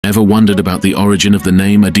Ever wondered about the origin of the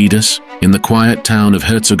name Adidas? In the quiet town of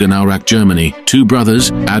Herzogenaurach, Germany, two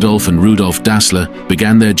brothers, Adolf and Rudolf Dassler,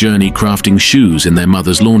 began their journey crafting shoes in their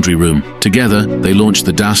mother's laundry room. Together, they launched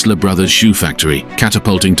the Dassler Brothers Shoe Factory,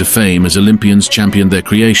 catapulting to fame as Olympians championed their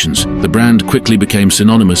creations. The brand quickly became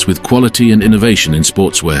synonymous with quality and innovation in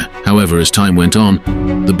sportswear. However, as time went on,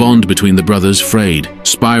 the bond between the brothers frayed,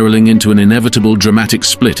 spiraling into an inevitable dramatic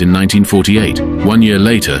split in 1948. 1 year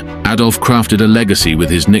later, Adolf crafted a legacy with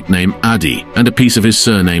his nickname Adi and a piece of his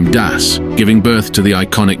surname Das, giving birth to the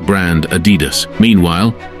iconic brand Adidas.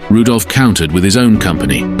 Meanwhile, Rudolf countered with his own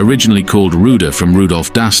company, originally called Ruder from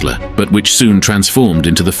Rudolf Dassler, but which soon transformed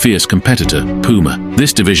into the fierce competitor, Puma.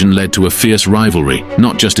 This division led to a fierce rivalry,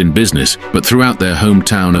 not just in business, but throughout their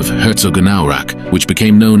hometown of Herzogenaurach, which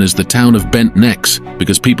became known as the town of bent necks,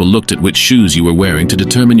 because people looked at which shoes you were wearing to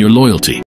determine your loyalty.